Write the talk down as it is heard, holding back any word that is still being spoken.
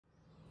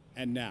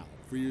And now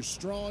for your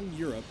Strong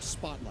Europe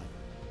Spotlight.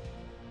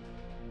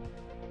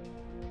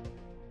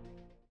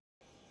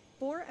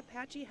 4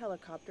 Apache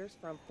helicopters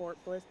from Fort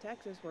Bliss,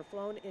 Texas were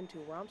flown into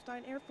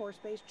Ramstein Air Force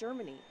Base,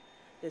 Germany.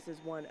 This is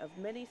one of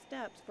many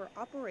steps for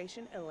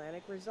Operation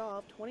Atlantic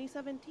Resolve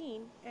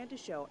 2017 and to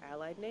show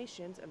Allied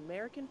nations'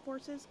 American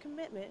forces'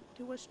 commitment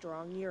to a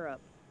strong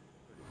Europe.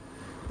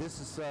 This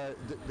is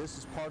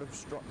part of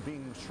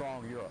being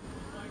strong Europe.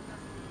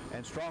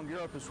 And strong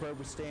Europe is where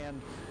we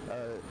stand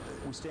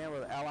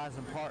with allies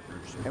and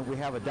partners. And we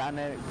have a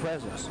dynamic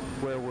presence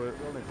where we're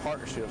building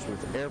partnerships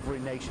with every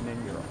nation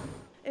in Europe.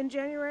 In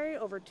January,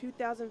 over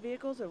 2,000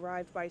 vehicles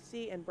arrived by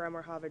sea in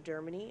Bremerhaven,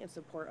 Germany in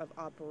support of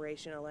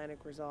Operation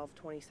Atlantic Resolve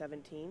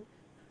 2017.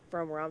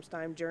 From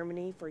Ramstein,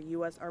 Germany for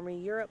U.S. Army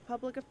Europe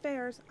Public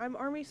Affairs, I'm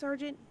Army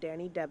Sergeant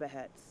Danny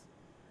Debehetz.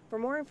 For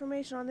more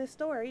information on this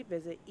story,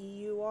 visit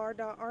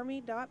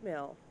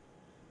eur.army.mil.